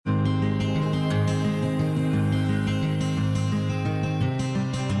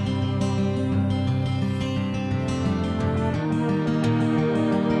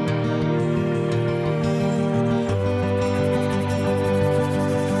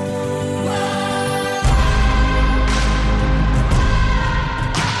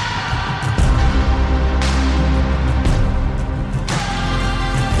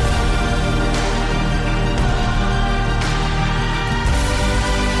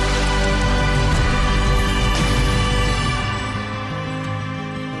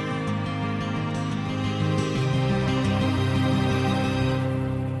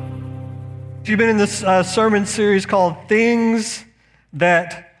You've been in this sermon series called Things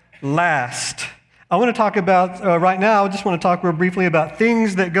That Last. I want to talk about, right now, I just want to talk real briefly about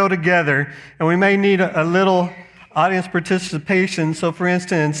things that go together, and we may need a little audience participation. So, for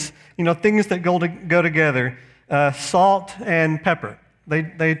instance, things that go together, salt and pepper,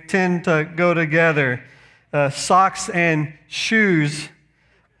 they tend to go together. Socks and shoes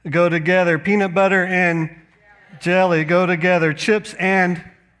go together. Peanut butter and jelly go together. Chips and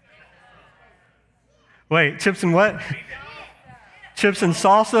what? Chips and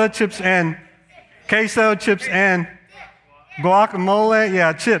salsa, chips and queso, chips and guacamole.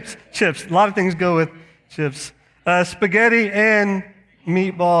 Yeah, chips. A lot of things go with chips. Spaghetti and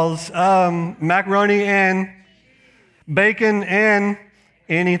meatballs. Macaroni and bacon and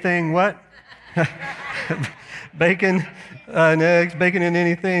anything. What? Bacon and eggs, bacon and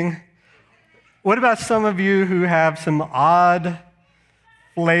anything. What about some of you who have some odd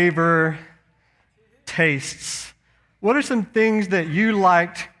flavor tastes? What are some things that you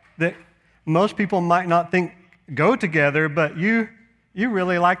liked that most people might not think go together, but you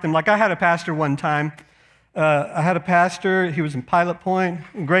really like them? Like I had a pastor one time. He was in Pilot Point,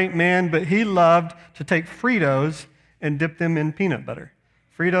 great man, but he loved to take Fritos and dip them in peanut butter.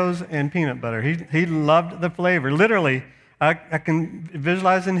 Fritos and peanut butter. He loved the flavor. Literally, I can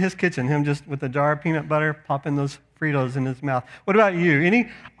visualize in his kitchen, him just with a jar of peanut butter, popping those Fritos in his mouth. What about you? Any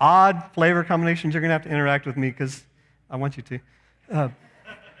odd flavor combinations? You're going to have to interact with me because I want you to.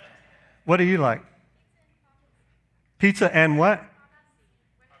 What do you like? Pizza and what?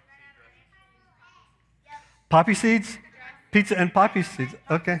 Poppy seeds? Pizza and poppy seeds.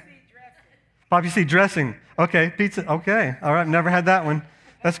 Okay. Poppy seed dressing. Okay. Pizza. Okay. All right. Never had that one.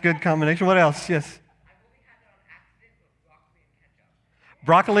 That's a good combination. What else? Yes.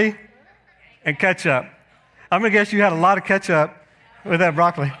 Broccoli and ketchup. I'm going to guess you had a lot of ketchup with that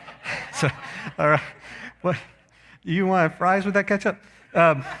broccoli. So, all right. What? You want fries with that ketchup?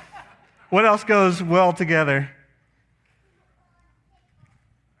 What else goes well together?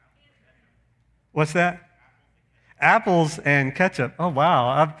 What's that? Apples and ketchup. Oh,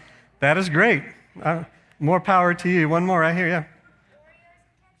 wow. That is great. More power to you. One more right here, yeah.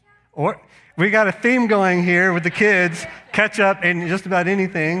 Or we got a theme going here with the kids, ketchup and just about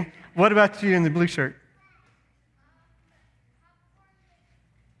anything. What about you in the blue shirt?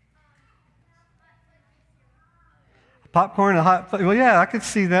 Popcorn and hot. Well, yeah, I could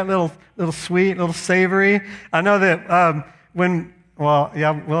see that little sweet, little savory. I know that I'll go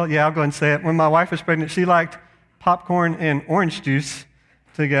ahead and say it. When my wife was pregnant, she liked popcorn and orange juice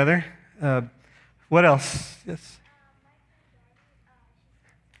together. What else? Yes.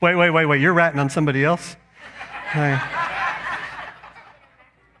 Wait. You're ratting on somebody else?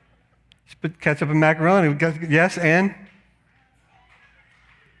 Just put ketchup and macaroni. Yes, and?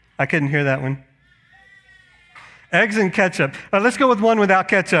 I couldn't hear that one. Eggs and ketchup. Let's go with one without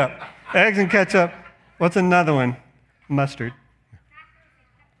ketchup. Eggs and ketchup. What's another one? Mustard.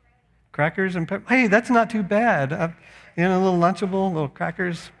 Crackers and pepper. Hey, that's not too bad. A little Lunchable, little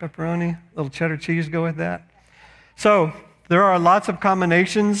crackers, pepperoni, little cheddar cheese go with that. So there are lots of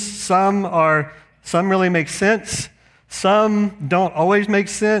combinations. Some really make sense. Some don't always make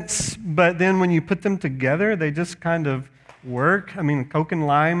sense, but then when you put them together, they just kind of work. I mean, Coke and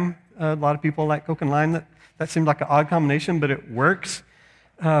lime, a lot of people like Coke and lime. That seemed like an odd combination, but it works.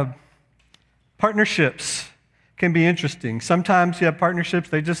 Partnerships can be interesting. Sometimes you have partnerships,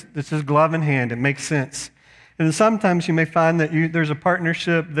 it's just glove in hand. It makes sense. And then sometimes you may find that there's a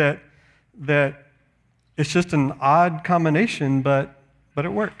partnership that it's just an odd combination, but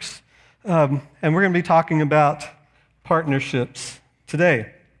it works. And we're going to be talking about partnerships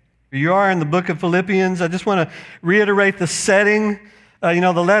today. You are in the book of Philippians. I just want to reiterate the setting.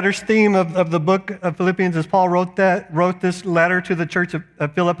 The letter's theme of the book of Philippians, as Paul wrote this letter to the church of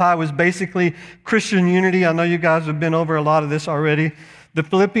Philippi, was basically Christian unity. I know you guys have been over a lot of this already. The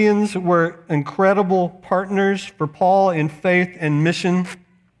Philippians were incredible partners for Paul in faith and mission.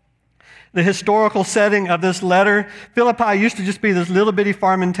 The historical setting of this letter, Philippi used to just be this little bitty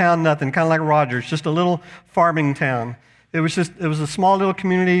farming town, nothing, kind of like Rogers, just a little farming town. It was a small little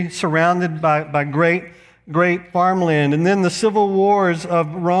community surrounded by great farmland. And then the civil wars of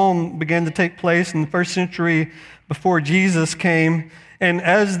Rome began to take place in the first century before Jesus came. And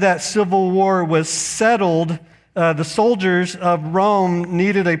as that civil war was settled, the soldiers of Rome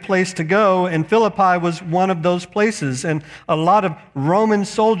needed a place to go, and Philippi was one of those places. And a lot of Roman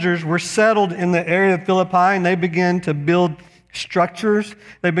soldiers were settled in the area of Philippi, and they began to build structures.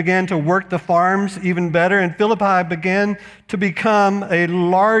 They began to work the farms even better, and Philippi began to become a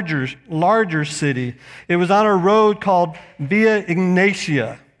larger city. It was on a road called Via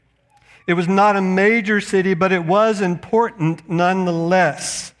Egnatia. It was not a major city, but it was important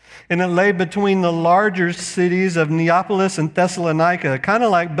nonetheless. And it lay between the larger cities of Neapolis and Thessalonica, kind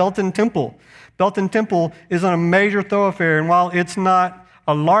of like Belton Temple. Belton Temple is on a major thoroughfare, and while it's not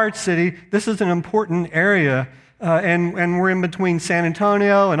a large city, this is an important area. And we're in between San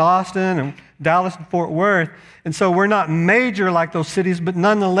Antonio and Austin and Dallas and Fort Worth. And so we're not major like those cities, but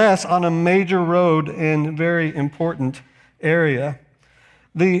nonetheless on a major road and very important area.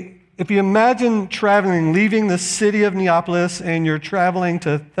 If you imagine traveling, leaving the city of Neapolis and you're traveling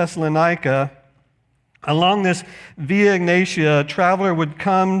to Thessalonica, along this Via Egnatia, a traveler would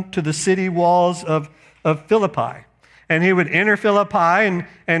come to the city walls of Philippi. And he would enter Philippi,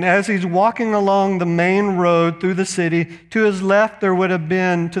 and as he's walking along the main road through the city, to his left there would have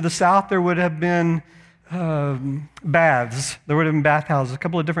been, to the south there would have been baths. There would have been bathhouses, a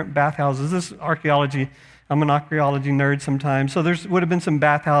couple of different bathhouses. This is archaeology. I'm an archaeology nerd sometimes. So there would have been some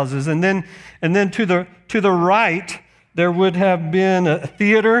bathhouses. And then to the right, there would have been a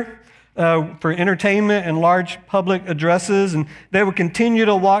theater for entertainment and large public addresses. And they would continue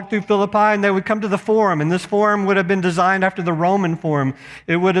to walk through Philippi, and they would come to the Forum. And this Forum would have been designed after the Roman Forum.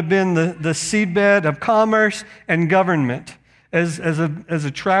 It would have been the seedbed of commerce and government. As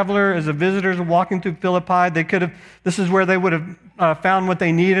a traveler, as a visitor walking through Philippi, this is where they would have found what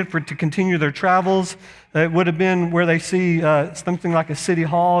they needed to continue their travels. It would have been where they see something like a city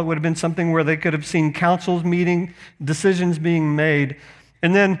hall. It would have been something where they could have seen councils meeting, decisions being made.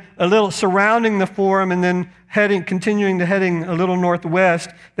 And then a little surrounding the Forum, and then continuing a little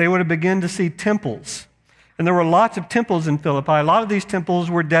northwest, they would have begun to see temples. And there were lots of temples in Philippi. A lot of these temples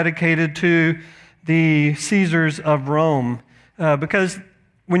were dedicated to the Caesars of Rome. Because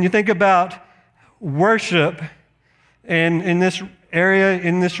when you think about worship, and in this area,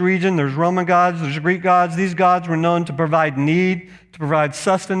 in this region, there's Roman gods, there's Greek gods. These gods were known to provide need, to provide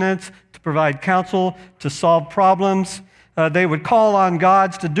sustenance, to provide counsel, to solve problems. They would call on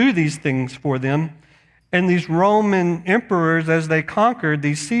gods to do these things for them. And these Roman emperors, as they conquered,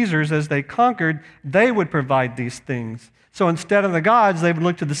 these Caesars, as they conquered, they would provide these things. So instead of the gods, they would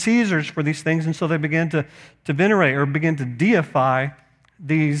look to the Caesars for these things, and so they began to venerate or begin to deify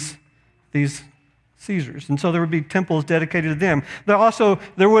these Caesars. And so there would be temples dedicated to them.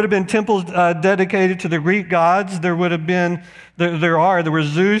 There would have been temples dedicated to the Greek gods. There was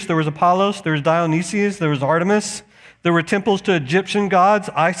Zeus, there was Apollos, there was Dionysius, there was Artemis. There were temples to Egyptian gods,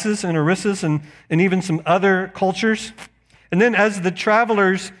 Isis and Osiris, and even some other cultures. And then as the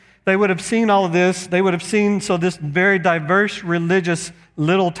travelers, they would have seen all of this. They would have seen, this very diverse religious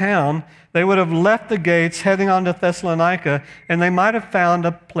little town. They would have left the gates heading on to Thessalonica, and they might have found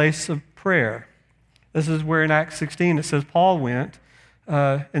a place of prayer. This is where in Acts 16 it says Paul went,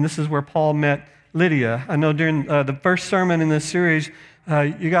 and this is where Paul met Lydia. I know during the first sermon in this series,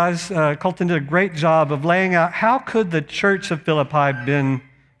 you guys, Colton did a great job of laying out how could the church of Philippi been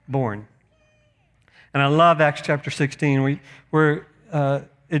born. And I love Acts chapter 16, where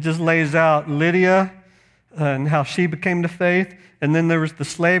it just lays out Lydia and how she became to faith. And then there was the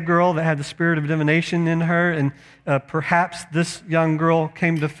slave girl that had the spirit of divination in her, and perhaps this young girl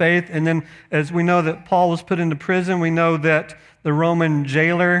came to faith. And then as we know that Paul was put into prison, we know that the Roman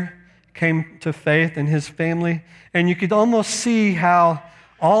jailer came to faith and his family. And you could almost see how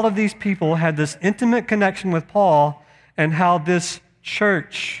all of these people had this intimate connection with Paul, and how this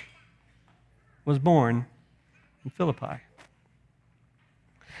church was born in Philippi.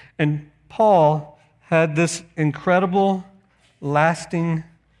 And Paul had this incredible, lasting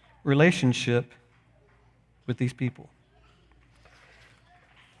relationship with these people.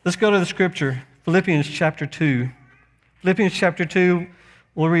 Let's go to the scripture, Philippians chapter 2. Philippians chapter 2,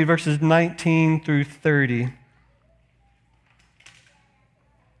 we'll read verses 19 through 30.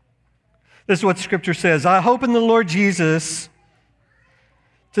 This is what Scripture says. I hope in the Lord Jesus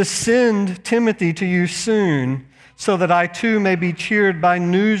to send Timothy to you soon, so that I too may be cheered by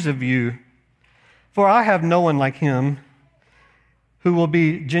news of you. For I have no one like him who will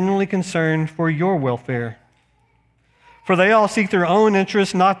be genuinely concerned for your welfare. For they all seek their own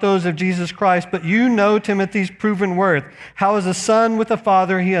interests, not those of Jesus Christ. But you know Timothy's proven worth, how as a son with a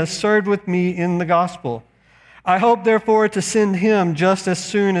father he has served with me in the gospel. I hope, therefore, to send him just as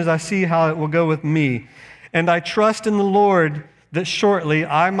soon as I see how it will go with me. And I trust in the Lord that shortly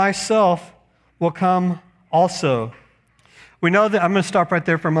I myself will come also. We know that, I'm going to stop right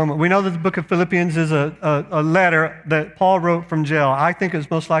there for a moment. We know that the book of Philippians is a letter that Paul wrote from jail. I think it's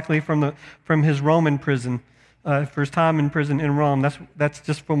most likely from his Roman prison. for his time in prison in Rome. That's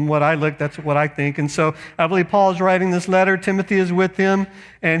just from what I look, that's what I think. And so I believe Paul is writing this letter. Timothy is with him,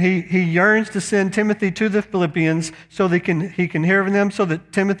 and he yearns to send Timothy to the Philippians so that he can hear from them, so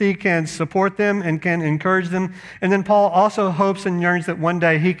that Timothy can support them and can encourage them. And then Paul also hopes and yearns that one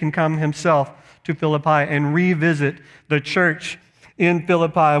day he can come himself to Philippi and revisit the church in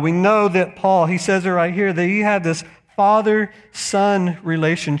Philippi. We know that Paul, he says it right here, that he had this father-son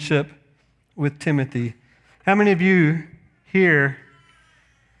relationship with Timothy. How many of you here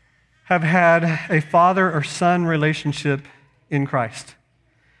have had a father or son relationship in Christ?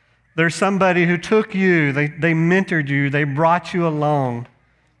 There's somebody who took you, they mentored you, they brought you along,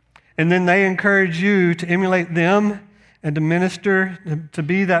 and then they encourage you to emulate them and to minister, to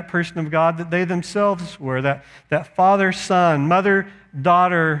be that person of God that they themselves were, that father-son,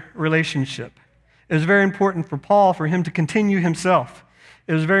 mother-daughter relationship. It was very important for Paul for him to continue himself.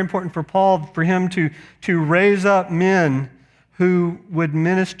 It was very important for Paul for him to raise up men who would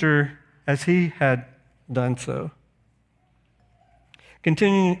minister as he had done so.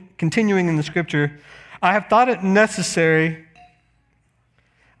 Continuing in the scripture, I have thought it necessary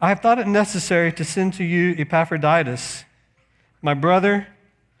to send to you Epaphroditus, my brother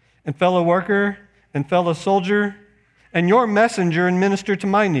and fellow worker and fellow soldier, and your messenger and minister to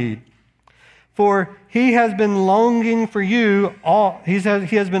my need. For he has been longing for you all. He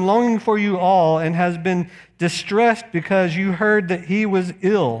has been longing for you all and has been distressed because you heard that he was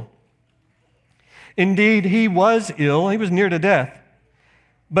ill. Indeed, he was ill. He was near to death.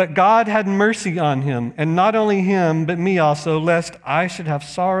 But God had mercy on him, and not only him, but me also, lest I should have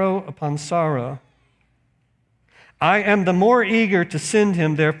sorrow upon sorrow. I am the more eager to send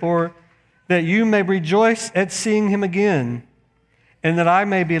him, therefore, that you may rejoice at seeing him again, and that I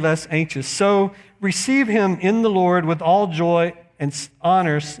may be less anxious. So receive him in the Lord with all joy and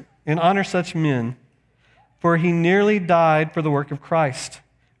honor such men, for he nearly died for the work of Christ,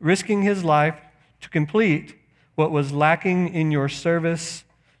 risking his life to complete what was lacking in your service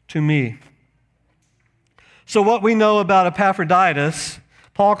to me. So what we know about Epaphroditus,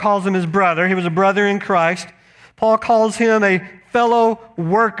 Paul calls him his brother. He was a brother in Christ. Paul calls him a fellow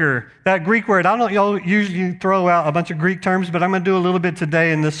worker. That Greek word, I don't y'all usually throw out a bunch of Greek terms, but I'm going to do a little bit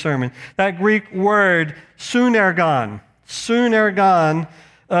today in this sermon. That Greek word, sunergon. Sunergon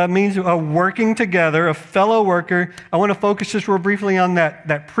means a working together, a fellow worker. I want to focus just real briefly on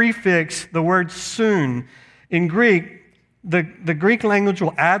that prefix, the word soon. In Greek, the Greek language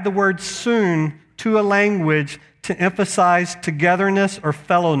will add the word soon to a language to emphasize togetherness or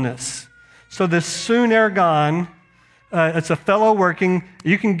fellowness. So this sunergon, it's a fellow working.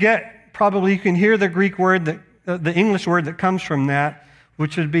 You can hear the Greek word, the English word that comes from that,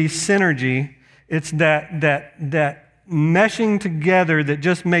 which would be synergy. It's that meshing together that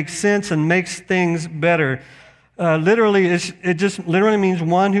just makes sense and makes things better. It just literally means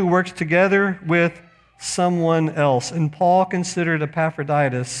one who works together with someone else. And Paul considered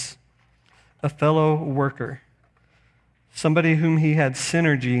Epaphroditus a fellow worker, somebody whom he had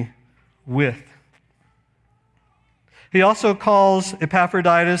synergy with. He also calls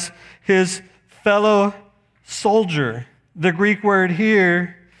Epaphroditus his fellow soldier. The Greek word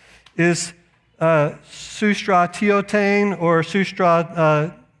here is sustratiotein or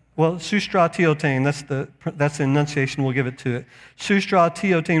sustratiotein. That's the enunciation we'll give it to it.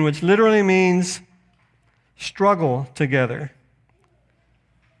 Sustratiotein, which literally means struggle together.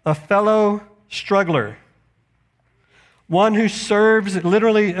 A fellow struggler. One who serves,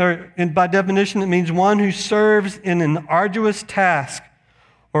 literally, by definition, it means one who serves in an arduous task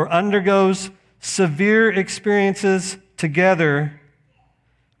or undergoes severe experiences together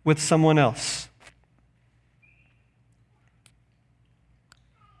with someone else.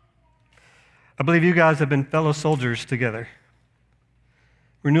 I believe you guys have been fellow soldiers together.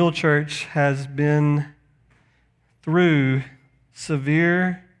 Renewal Church has been through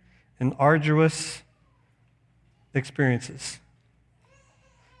severe and arduous experiences.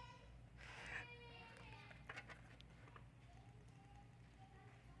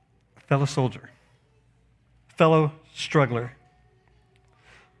 Fellow soldier, fellow struggler.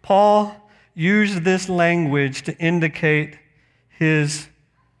 Paul used this language to indicate his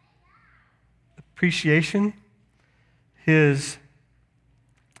appreciation, his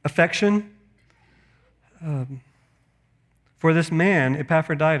affection for this man,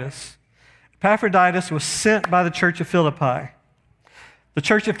 Epaphroditus. Epaphroditus was sent by the church of Philippi. The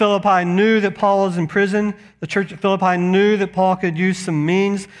church at Philippi knew that Paul was in prison. The church at Philippi knew that Paul could use some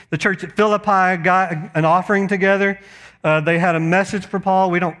means. The church at Philippi got an offering together. They had a message for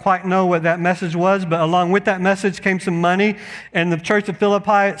Paul. We don't quite know what that message was, but along with that message came some money, and the church of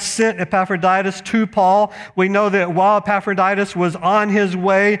Philippi sent Epaphroditus to Paul. We know that while Epaphroditus was on his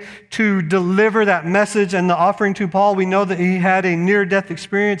way to deliver that message and the offering to Paul, we know that he had a near-death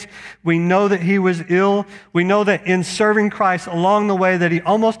experience. We know that he was ill. We know that in serving Christ along the way that he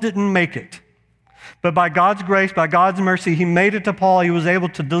almost didn't make it. But by God's grace, by God's mercy, he made it to Paul. He was able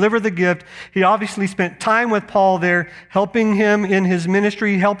to deliver the gift. He obviously spent time with Paul there, helping him in his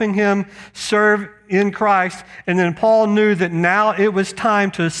ministry, helping him serve in Christ. And then Paul knew that now it was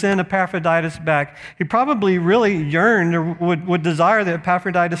time to send Epaphroditus back. He probably really yearned or would desire that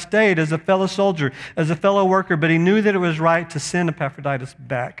Epaphroditus stayed as a fellow soldier, as a fellow worker, but he knew that it was right to send Epaphroditus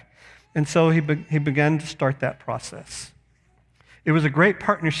back. And so he began to start that process. It was a great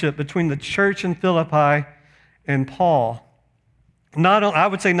partnership between the church in Philippi and Paul. I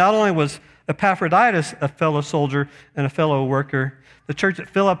would say not only was Epaphroditus a fellow soldier and a fellow worker, the church at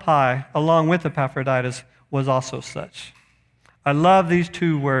Philippi, along with Epaphroditus, was also such. I love these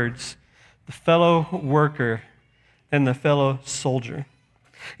two words, the fellow worker and the fellow soldier.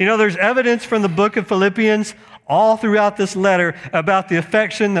 You know, there's evidence from the book of Philippians all throughout this letter about the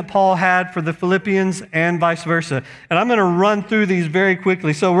affection that Paul had for the Philippians and vice versa. And I'm going to run through these very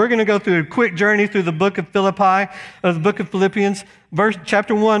quickly. So we're going to go through a quick journey through the book of the book of Philippians,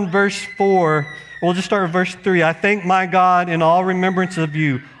 chapter 1, verse 4. We'll just start with verse 3. I thank my God in all remembrance of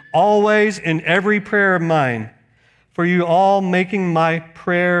you, always in every prayer of mine, for you all making my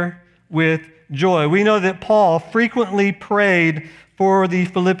prayer with joy. We know that Paul frequently prayed for the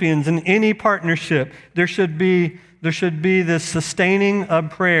Philippians. In any partnership, there should be this sustaining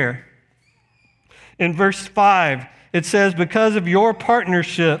of prayer. In verse 5, it says, because of your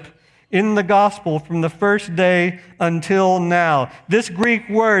partnership in the gospel from the first day until now. This Greek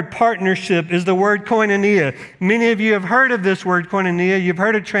word, partnership, is the word koinonia. Many of you have heard of this word koinonia. You've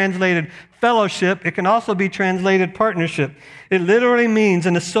heard it translated fellowship. It can also be translated partnership. It literally means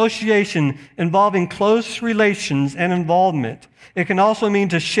an association involving close relations and involvement. It can also mean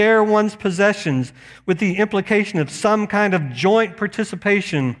to share one's possessions with the implication of some kind of joint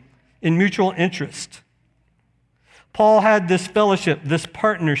participation in mutual interest. Paul had this fellowship, this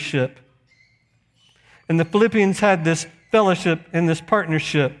partnership, and the Philippians had this fellowship and this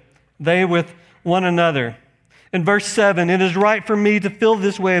partnership, they with one another. In verse 7, it is right for me to feel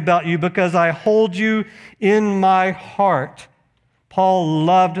this way about you because I hold you in my heart. Paul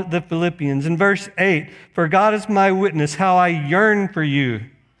loved the Philippians. In verse 8, for God is my witness, how I yearn for you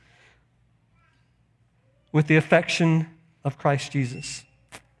with the affection of Christ Jesus.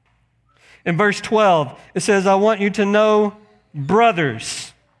 In verse 12, it says, I want you to know,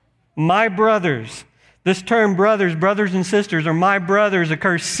 brothers, my brothers. This term brothers and sisters, or my brothers,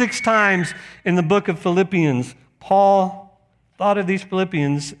 occurs 6 times in the book of Philippians. Paul thought of these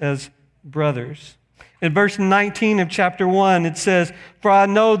Philippians as brothers. In verse 19 of chapter 1, it says, for I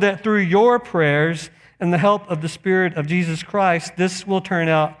know that through your prayers and the help of the Spirit of Jesus Christ, this will turn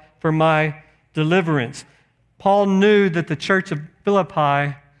out for my deliverance. Paul knew that the church of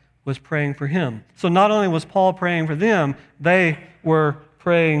Philippi was praying for him. So not only was Paul praying for them, they were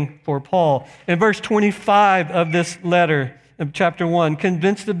praying for Paul. In verse 25 of this letter, of chapter 1,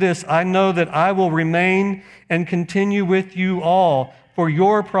 convinced of this, I know that I will remain and continue with you all for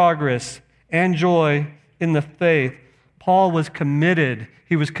your progress and joy in the faith. Paul was committed.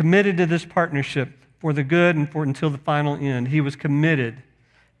 He was committed to this partnership for the good and until the final end. He was committed.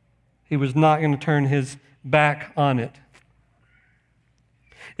 He was not going to turn his back on it.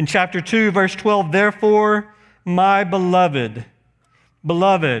 In chapter 2, verse 12, therefore, my beloved,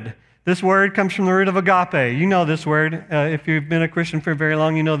 this word comes from the root of agape. You know this word. If you've been a Christian for very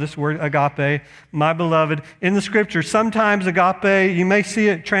long, you know this word, agape, my beloved. In the scripture, sometimes agape, you may see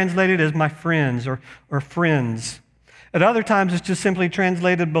it translated as my friends or friends. At other times, it's just simply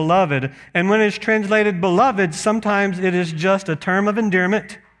translated beloved. And when it's translated beloved, sometimes it is just a term of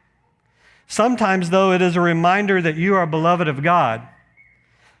endearment. Sometimes, though, it is a reminder that you are beloved of God.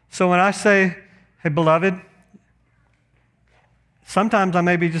 So when I say, hey, beloved, sometimes I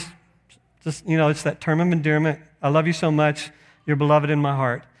may be just, it's that term of endearment. I love you so much. You're beloved in my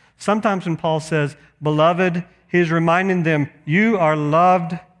heart. Sometimes when Paul says, beloved, he is reminding them, you are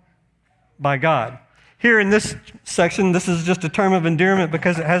loved by God. Here in this section, this is just a term of endearment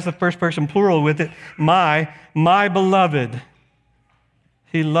because it has the first person plural with it. My beloved.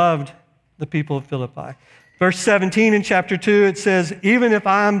 He loved the people of Philippi. Verse 17 in chapter 2, it says, even if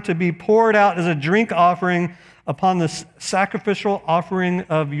I am to be poured out as a drink offering upon the sacrificial offering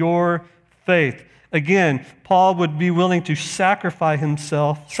of your faith. Again, Paul would be willing to sacrifice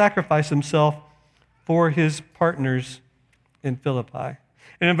himself for his partners in Philippi.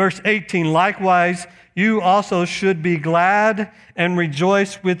 And in verse 18, likewise, you also should be glad and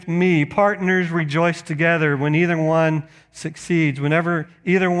rejoice with me. Partners rejoice together when either one succeeds. Whenever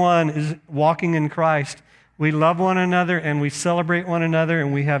either one is walking in Christ, we love one another and we celebrate one another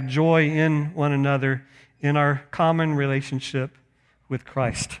and we have joy in one another in our common relationship with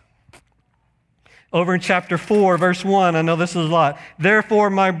Christ. Over in chapter 4, verse 1, I know this is a lot. Therefore,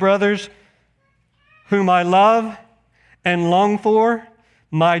 my brothers, whom I love and long for,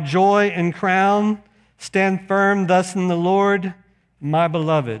 my joy and crown, stand firm thus in the Lord, my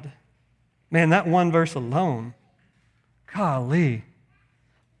beloved. Man, that one verse alone, golly,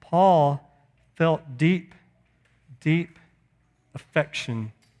 Paul felt deep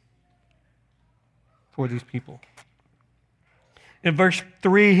affection for these people. In verse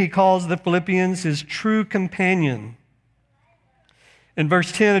 3, he calls the Philippians his true companion. In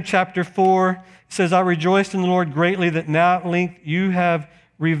verse 10 of chapter 4, it says, I rejoiced in the Lord greatly that now at length you have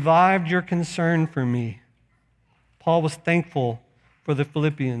revived your concern for me. Paul was thankful for the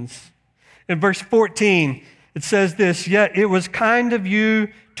Philippians. In verse 14, it says this, yet it was kind of you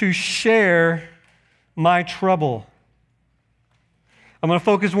to share my trouble. I'm going to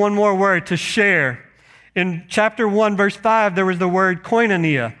focus one more word, to share. In chapter 1, verse 5, there was the word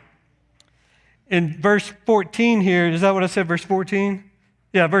koinonia. In verse 14 here, is that what I said, verse 14?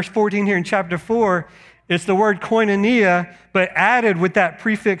 Yeah, verse 14 here in chapter 4, it's the word koinonia, but added with that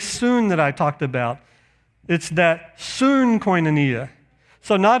prefix soon that I talked about. It's that soon koinonia.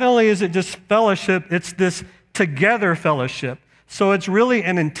 So not only is it just fellowship, it's this together fellowship. So it's really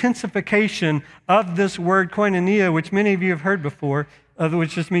an intensification of this word koinonia, which many of you have heard before,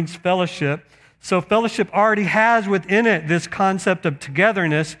 which just means fellowship. So fellowship already has within it this concept of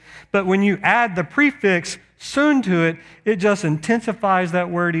togetherness, but when you add the prefix soon to it, it just intensifies that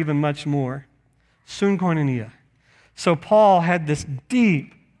word even much more. Soon koinonia. So Paul had this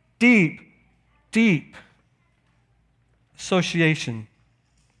deep association.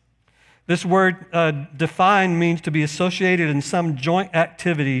 This word defined means to be associated in some joint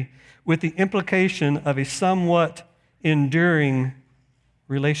activity with the implication of a somewhat enduring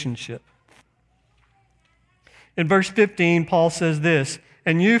relationship. In verse 15, Paul says this,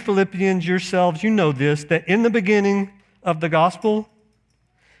 and you Philippians yourselves, you know this, that in the beginning of the gospel,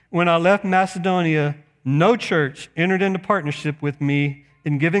 when I left Macedonia, no church entered into partnership with me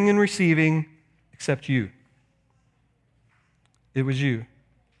in giving and receiving except you. It was you.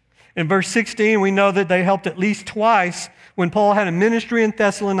 In verse 16, we know that they helped at least twice when Paul had a ministry in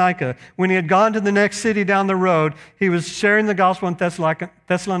Thessalonica. When he had gone to the next city down the road, he was sharing the gospel in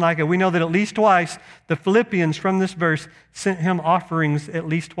Thessalonica. We know that at least twice the Philippians from this verse sent him offerings at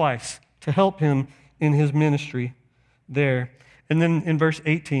least twice to help him in his ministry there. And then in verse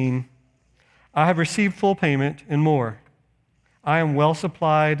 18, I have received full payment and more. I am well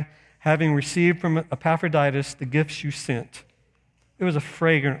supplied, having received from Epaphroditus the gifts you sent. It was a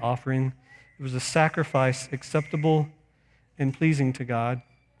fragrant offering. It was a sacrifice acceptable and pleasing to God.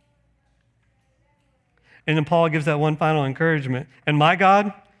 And then Paul gives that one final encouragement. And my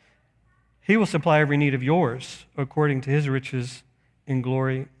God, he will supply every need of yours according to his riches in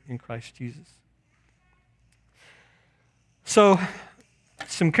glory in Christ Jesus. So,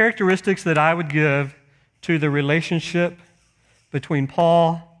 some characteristics that I would give to the relationship between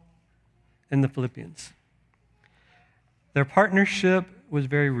Paul and the Philippians. Their partnership was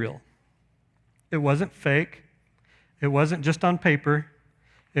very real. It wasn't fake. It wasn't just on paper.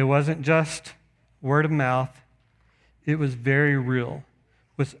 It wasn't just word of mouth. It was very real,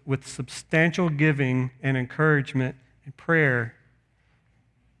 with substantial giving and encouragement and prayer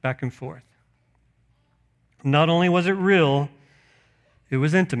back and forth. Not only was it real, it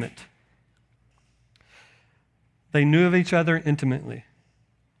was intimate. They knew of each other intimately.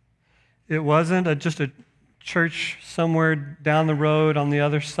 It wasn't just a church somewhere down the road on the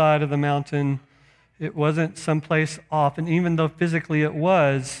other side of the mountain. It wasn't someplace off. And even though physically it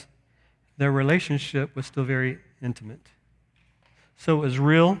was, their relationship was still very intimate. So it was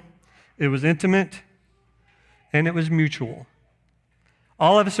real, it was intimate, and it was mutual.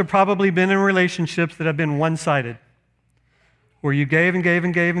 All of us have probably been in relationships that have been one-sided, where you gave and gave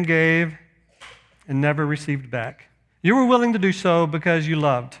and gave and gave and never received back. You were willing to do so because you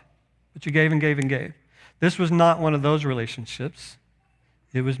loved, but you gave and gave and gave. This was not one of those relationships.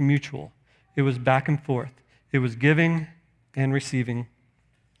 It was mutual. It was back and forth. It was giving and receiving. And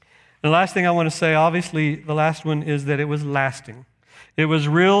the last thing I want to say, obviously, the last one is that it was lasting. It was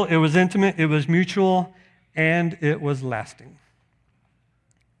real, it was intimate, it was mutual, and it was lasting.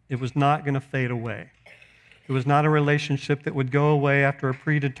 It was not going to fade away. It was not a relationship that would go away after a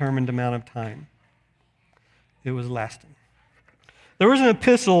predetermined amount of time. It was lasting. There was an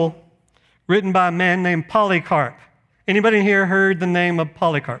epistle written by a man named Polycarp. Anybody here heard the name of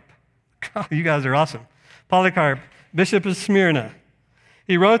Polycarp? You guys are awesome. Polycarp, Bishop of Smyrna.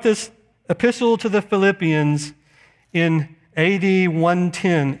 He wrote this epistle to the Philippians in AD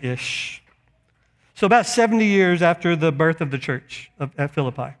 110-ish. So about 70 years after the birth of the church at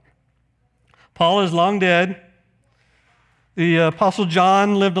Philippi. Paul is long dead. The Apostle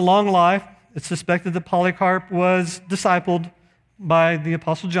John lived a long life. It's suspected that Polycarp was discipled by the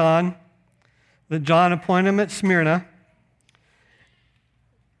Apostle John, that John appointed him at Smyrna.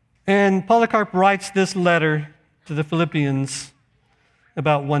 And Polycarp writes this letter to the Philippians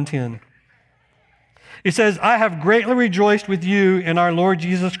about 110. He says, I have greatly rejoiced with you in our Lord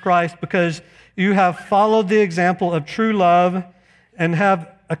Jesus Christ because you have followed the example of true love and have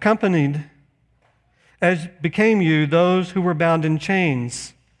accompanied, as became you, those who were bound in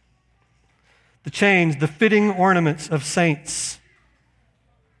chains. The chains, the fitting ornaments of saints,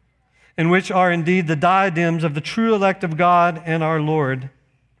 in which are indeed the diadems of the true elect of God and our Lord.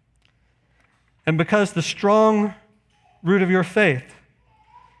 And because the strong root of your faith,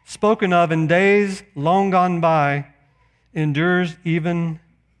 spoken of in days long gone by, endures even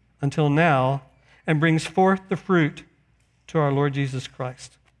until now, and brings forth the fruit to our Lord Jesus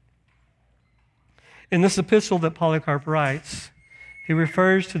Christ. In this epistle that Polycarp writes, he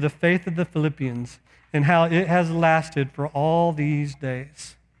refers to the faith of the Philippians and how it has lasted for all these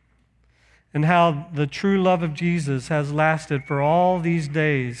days, and how the true love of Jesus has lasted for all these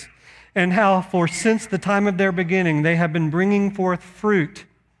days, and how since the time of their beginning they have been bringing forth fruit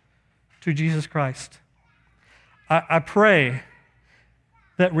to Jesus Christ. I pray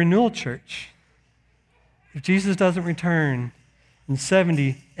that Renewal Church, if Jesus doesn't return in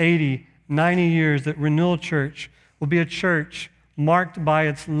 70, 80, 90 years, that Renewal Church will be a church marked by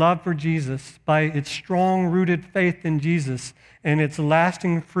its love for Jesus, by its strong-rooted faith in Jesus, and its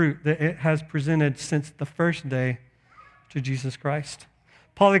lasting fruit that it has presented since the first day to Jesus Christ.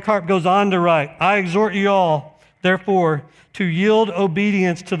 Polycarp goes on to write, I exhort you all, therefore, to yield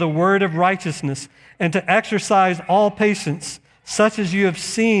obedience to the word of righteousness and to exercise all patience, such as you have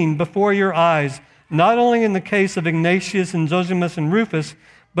seen before your eyes, not only in the case of Ignatius and Zosimus and Rufus,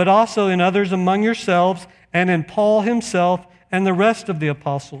 but also in others among yourselves and in Paul himself and the rest of the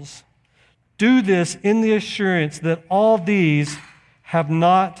apostles. Do this in the assurance that all these have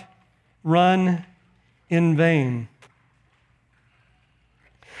not run in vain.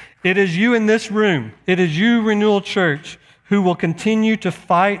 It is you in this room, it is you, Renewal Church, who will continue to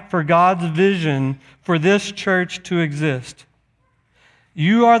fight for God's vision for this church to exist.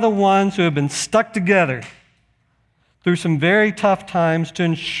 You are the ones who have been stuck together through some very tough times to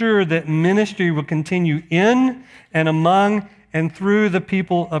ensure that ministry will continue in and among and through the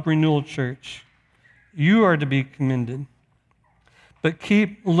people of Renewal Church. You are to be commended. But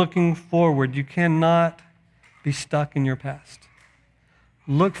keep looking forward. You cannot be stuck in your past.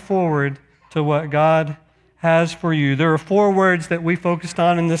 Look forward to what God has for you. There are 4 words that we focused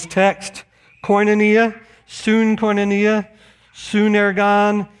on in this text: koinonia,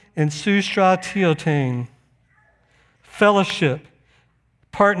 sunergon, and sustratiotein. Fellowship,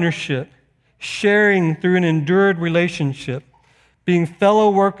 partnership, sharing through an endured relationship, being fellow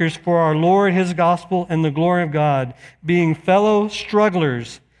workers for our Lord, His gospel, and the glory of God, being fellow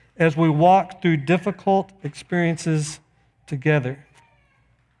strugglers as we walk through difficult experiences together.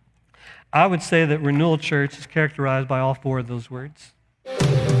 I would say that Renewal Church is characterized by all 4 of those words.